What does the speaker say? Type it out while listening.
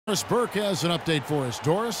Doris Burke has an update for us.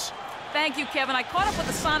 Doris? Thank you, Kevin. I caught up with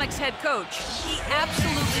the Sonics head coach. He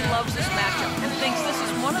absolutely loves this matchup and thinks this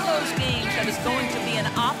is one of those games that is going to be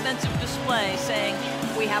an offensive display, saying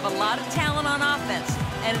we have a lot of talent on offense.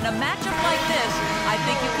 And in a matchup like this, I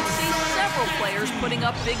think you could see several players putting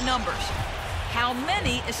up big numbers. How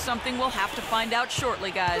many is something we'll have to find out shortly,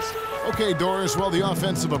 guys. Okay, Doris, well, the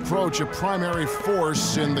offensive approach, a primary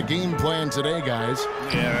force in the game plan today, guys.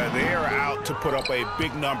 Yeah, they're out to put up a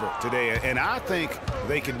big number today, and I think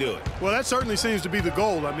they can do it. Well, that certainly seems to be the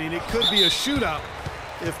goal. I mean, it could be a shootout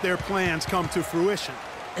if their plans come to fruition.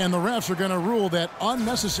 And the refs are going to rule that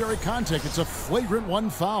unnecessary contact. It's a flagrant 1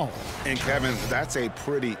 foul. And, Kevin, that's a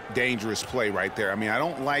pretty dangerous play right there. I mean, I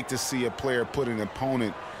don't like to see a player put an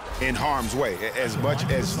opponent in harm's way, as much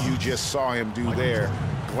as you just saw him do there.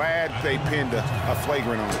 Glad they pinned a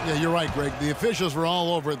flagrant on it. Yeah, you're right, Greg. The officials were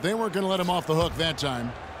all over it. They weren't going to let him off the hook that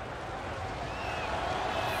time.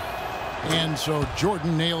 And so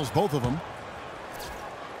Jordan nails both of them.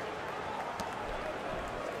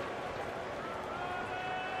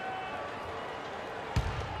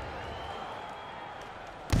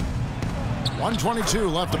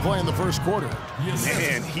 .122 left to play in the first quarter.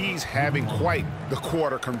 And he's having quite the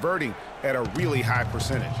quarter, converting at a really high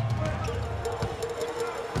percentage.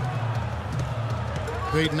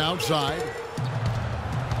 Payton outside.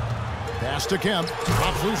 Pass to Kemp.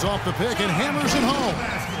 Drops loose off the pick and hammers it home.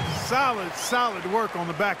 Solid work on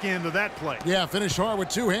the back end of that play. Yeah, finish hard with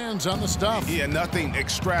 2 hands on the stuff. Yeah, nothing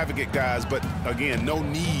extravagant, guys, but again, no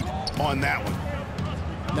need on that one.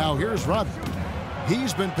 Now here's Rodman.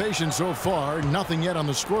 He's been patient so far, nothing yet on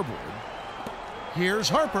the scoreboard. Here's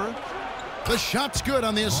Harper. The shot's good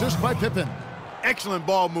on the assist by Pippen. Excellent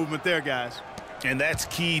ball movement there, guys. And that's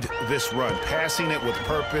keyed this run. Passing it with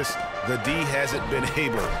purpose, the D hasn't been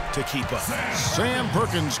able to keep up. Sam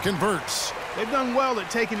Perkins converts. They've done well at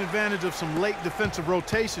taking advantage of some late defensive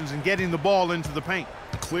rotations and getting the ball into the paint.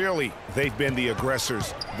 Clearly, they've been the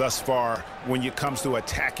aggressors thus far when it comes to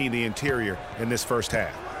attacking the interior in this first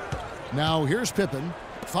half. Now here's Pippen.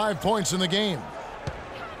 5 points in the game.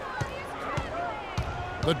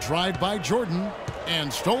 The drive by Jordan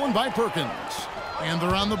and stolen by Perkins. And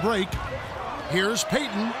they're on the break. Here's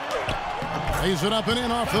Payton. Lays it up and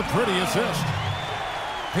in off the pretty assist.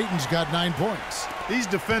 Payton's got 9 points. These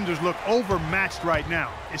defenders look overmatched right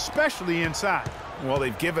now, especially inside. Well,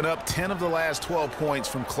 they've given up 10 of the last 12 points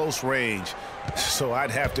from close range, so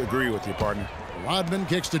I'd have to agree with you, partner. Rodman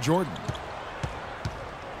kicks to Jordan.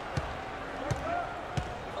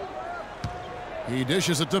 He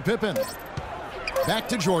dishes it to Pippen. Back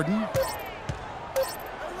to Jordan.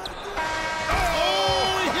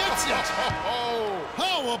 Oh, he hits it!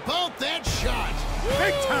 How about that shot?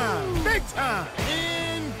 Big time!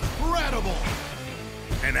 Incredible!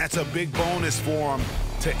 And that's a big bonus for him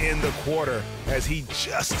to end the quarter as he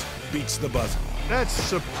just beats the buzzer. That's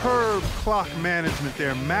superb clock management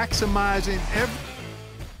there, maximizing every...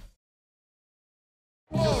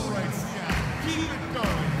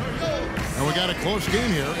 And we got a close game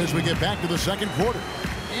here as we get back to the second quarter.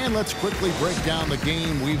 And let's quickly break down the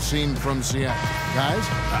game we've seen from Seattle. Guys?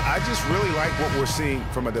 I just really like what we're seeing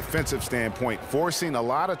from a defensive standpoint, forcing a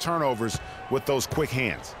lot of turnovers with those quick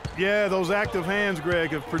hands. Yeah, those active hands, Greg,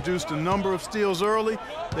 have produced a number of steals early.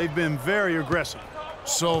 They've been very aggressive.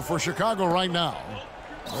 So for Chicago right now,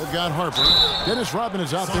 they've got Harper. Dennis Rodman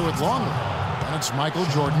is out there with Longley. And it's Michael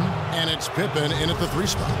Jordan. And it's Pippen in at the 3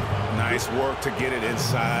 spot. Nice work to get it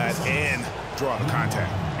inside and draw the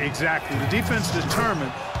contact. Exactly. The defense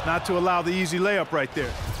determined not to allow the easy layup right there.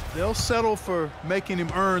 They'll settle for making him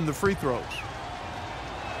earn the free throws.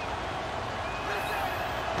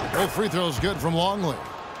 Both free throws good from Longley.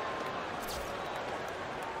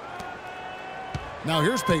 Now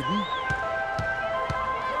here's Payton.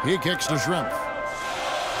 He kicks to Schrempf.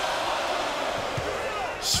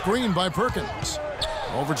 Screen by Perkins.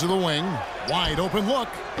 Over to the wing. Wide open look.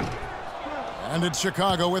 And it's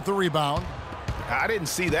Chicago with the rebound. I didn't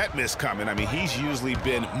see that miss coming. I mean, he's usually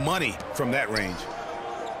been money from that range.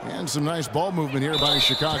 And some nice ball movement here by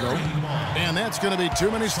Chicago. And that's going to be too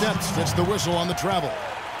many steps. That's the whistle on the travel.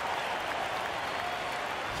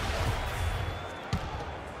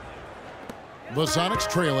 The Sonics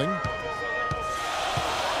trailing.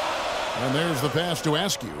 And there's the pass to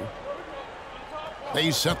Askew.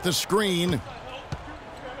 They set the screen.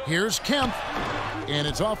 Here's Kemp. And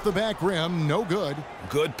it's off the back rim. No good.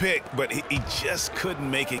 Good pick, but he just couldn't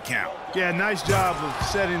make it count. Yeah, nice job of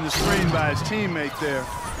setting the screen by his teammate there.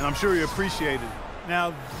 And I'm sure he appreciated it.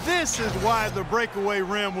 Now, this is why the breakaway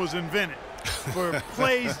rim was invented. for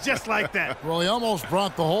plays just like that. Well, he almost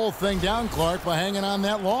brought the whole thing down, Clark, by hanging on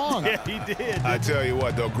that long. Yeah, he did. I tell you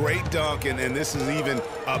what, though, great dunk, and this is even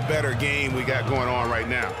a better game we got going on right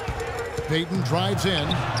now. Payton drives in.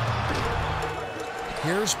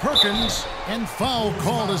 Here's Perkins, and foul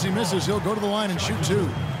called as he misses. He'll go to the line and shoot two.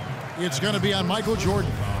 It's going to be on Michael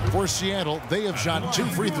Jordan. For Seattle, they have shot 2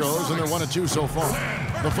 free throws, and they're 1 of 2 so far.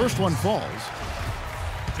 The first one falls.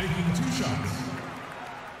 Taking 2 shots.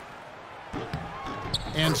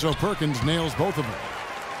 And so Perkins nails both of them.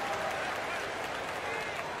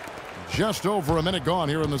 Just over a minute gone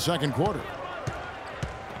here in the second quarter.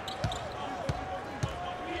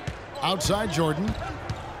 Outside Jordan.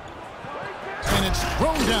 And it's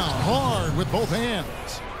thrown down hard with both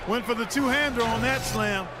hands. Went for the two-hander on that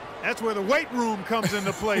slam. That's where the weight room comes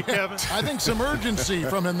into play, Kevin. I think some urgency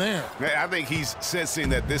from him there. I think he's sensing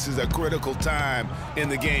that this is a critical time in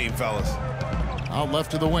the game, fellas. Out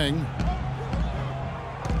left to the wing.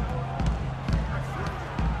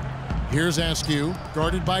 Here's Askew,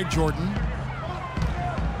 guarded by Jordan.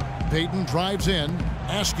 Payton drives in.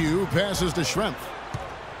 Askew passes to Schrempf.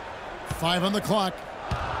 5 on the clock.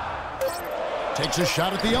 Takes a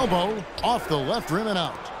shot at the elbow, off the left rim and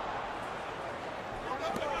out.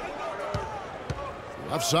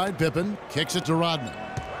 Left side, Pippen kicks it to Rodman.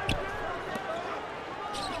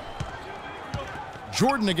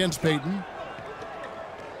 Jordan against Payton.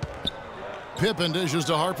 Pippen dishes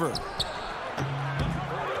to Harper.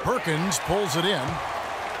 Perkins pulls it in.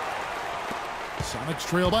 Sonics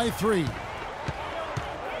trail by 3.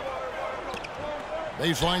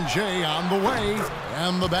 Baseline J on the way.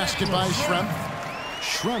 And the basket by Schrempf.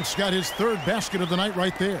 Schrempf's got his 3rd basket of the night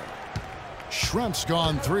right there. Schrempf's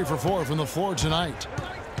gone 3 for 4 from the floor tonight.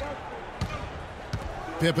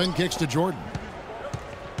 Pippen kicks to Jordan.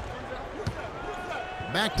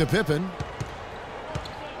 Back to Pippen.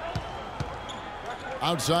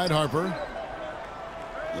 Outside Harper.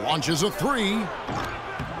 Launches a 3.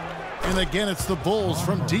 And again, it's the Bulls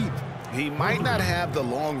from deep. He might not have the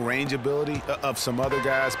long range ability of some other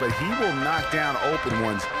guys, but he will knock down open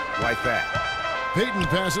ones like that. Payton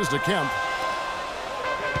passes to Kemp.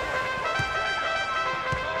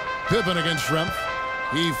 Pippen against Schrempf.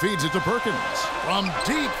 He feeds it to Perkins. From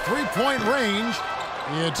deep 3-point range,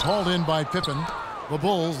 it's hauled in by Pippen. The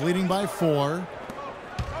Bulls leading by 4.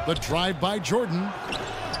 The drive by Jordan.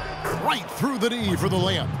 Right through the D for the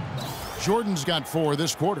layup. Jordan's got 4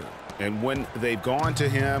 this quarter. And when they've gone to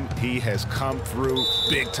him, he has come through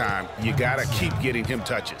big time. You got to keep getting him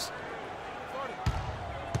touches.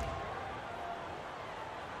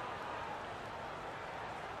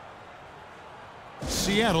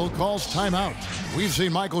 Seattle calls timeout. We've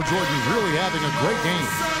seen Michael Jordan really having a great game.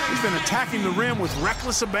 He's been attacking the rim with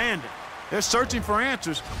reckless abandon. They're searching for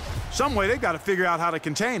answers. Some way they've got to figure out how to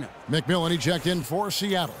contain him. McMillan, he checked in for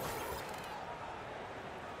Seattle.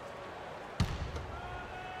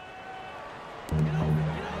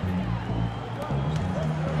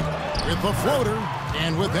 With the floater,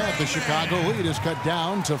 and with that, the Chicago lead is cut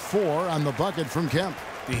down to 4 on the bucket from Kemp.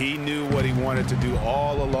 He knew what he wanted to do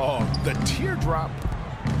all along. The teardrop.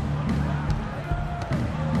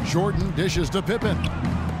 Jordan dishes to Pippen.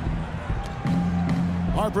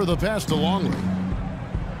 Harper the pass to Longley.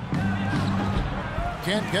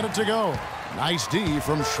 Can't get it to go. Nice D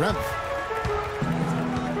from Schrempf.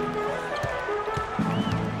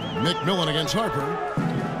 McMillan against Harper.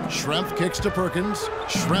 Schrempf kicks to Perkins.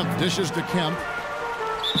 Schrempf dishes to Kemp.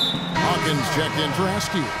 Hawkins checked in for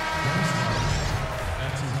Askew.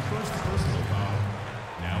 That's his first personal foul.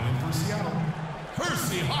 Now in for Seattle,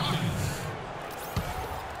 Percy Hawkins.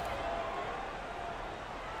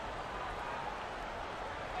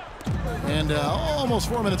 And almost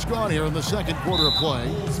 4 minutes gone here in the second quarter of play.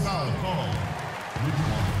 Bulls foul called.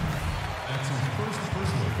 That's his first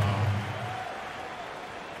personal foul.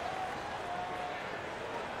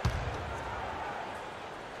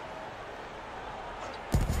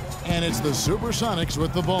 And it's the Supersonics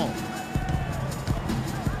with the ball.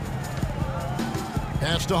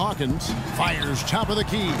 Pass to Hawkins. Fires top of the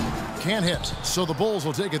key. Can't hit, so the Bulls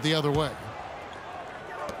will take it the other way.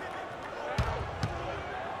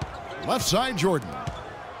 Left side, Jordan.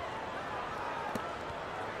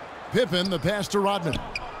 Pippen, the pass to Rodman.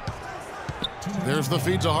 There's the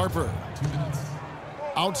feed to Harper.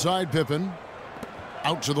 Outside Pippen.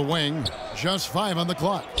 Out to the wing. Just 5 on the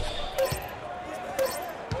clock.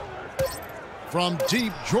 From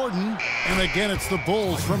deep, Jordan. And again, it's the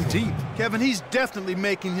Bulls from deep. Kevin, he's definitely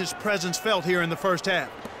making his presence felt here in the first half.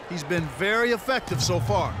 He's been very effective so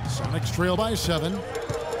far. Sonics trail by 7.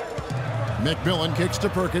 McMillan kicks to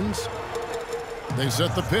Perkins. They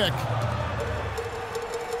set the pick.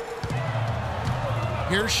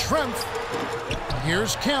 Here's Schrempf.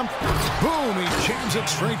 Here's Kemp. Boom, he jams it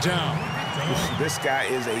straight down. This guy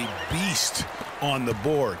is a beast on the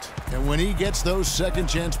board. And when he gets those second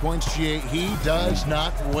chance points, GA, he does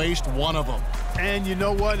not waste one of them. And you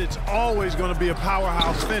know what? It's always going to be a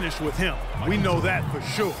powerhouse finish with him. We know that for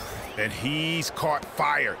sure. And he's caught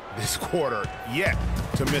fire this quarter yet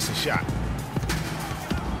to miss a shot.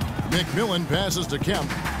 McMillan passes to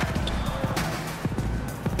Kemp.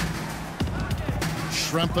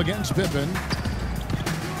 Schrempf against Pippen.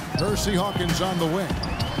 Hersey Hawkins on the wing.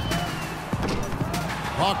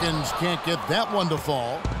 Hawkins can't get that one to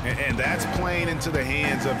fall. And that's playing into the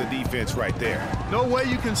hands of the defense right there. No way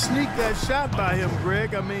you can sneak that shot by him,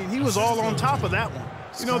 Greg. I mean, he was all on top of that one.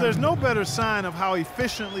 You know, there's no better sign of how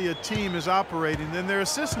efficiently a team is operating than their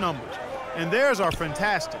assist numbers. And theirs are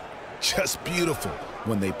fantastic. Just beautiful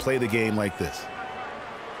when they play the game like this.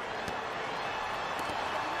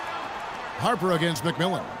 Harper against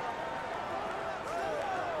McMillan.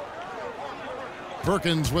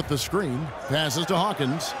 Perkins with the screen. Passes to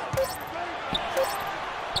Hawkins.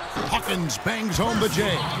 Hawkins bangs home the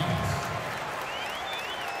J.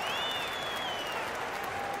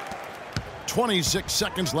 .26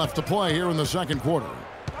 seconds left to play here in the second quarter.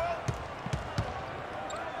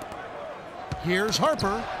 Here's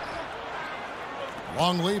Harper.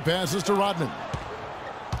 Longley passes to Rodman.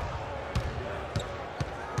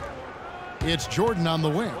 It's Jordan on the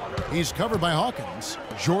wing. He's covered by Hawkins.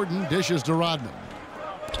 Jordan dishes to Rodman.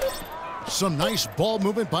 Some nice ball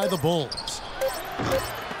movement by the Bulls.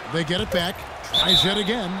 They get it back. Tries it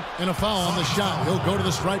again. And a foul on the shot. He'll go to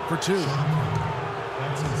the stripe for two.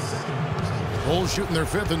 Bulls shooting their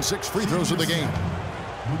fifth and sixth free throws of the game.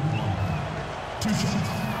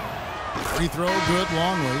 Free throw good,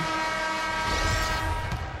 Longley.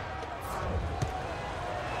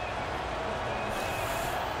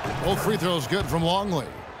 Both free throws good from Longley.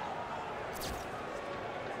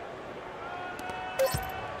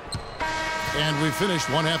 And we finished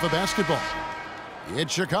one half of basketball.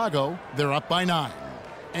 It's Chicago. They're up by 9.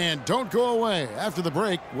 And don't go away. After the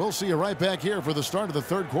break, we'll see you right back here for the start of the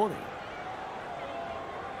third quarter.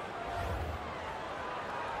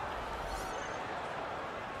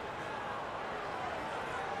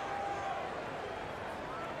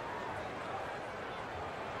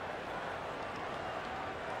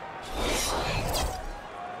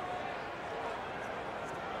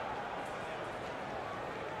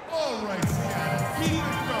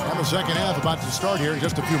 The second half about to start here in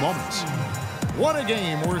just a few moments. What a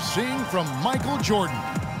game we're seeing from Michael Jordan.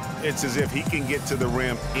 It's as if he can get to the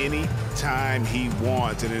rim any time he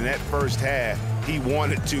wants. And in that first half, he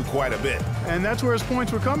wanted to quite a bit. And that's where his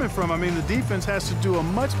points were coming from. I mean, the defense has to do a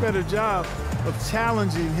much better job of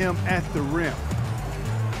challenging him at the rim.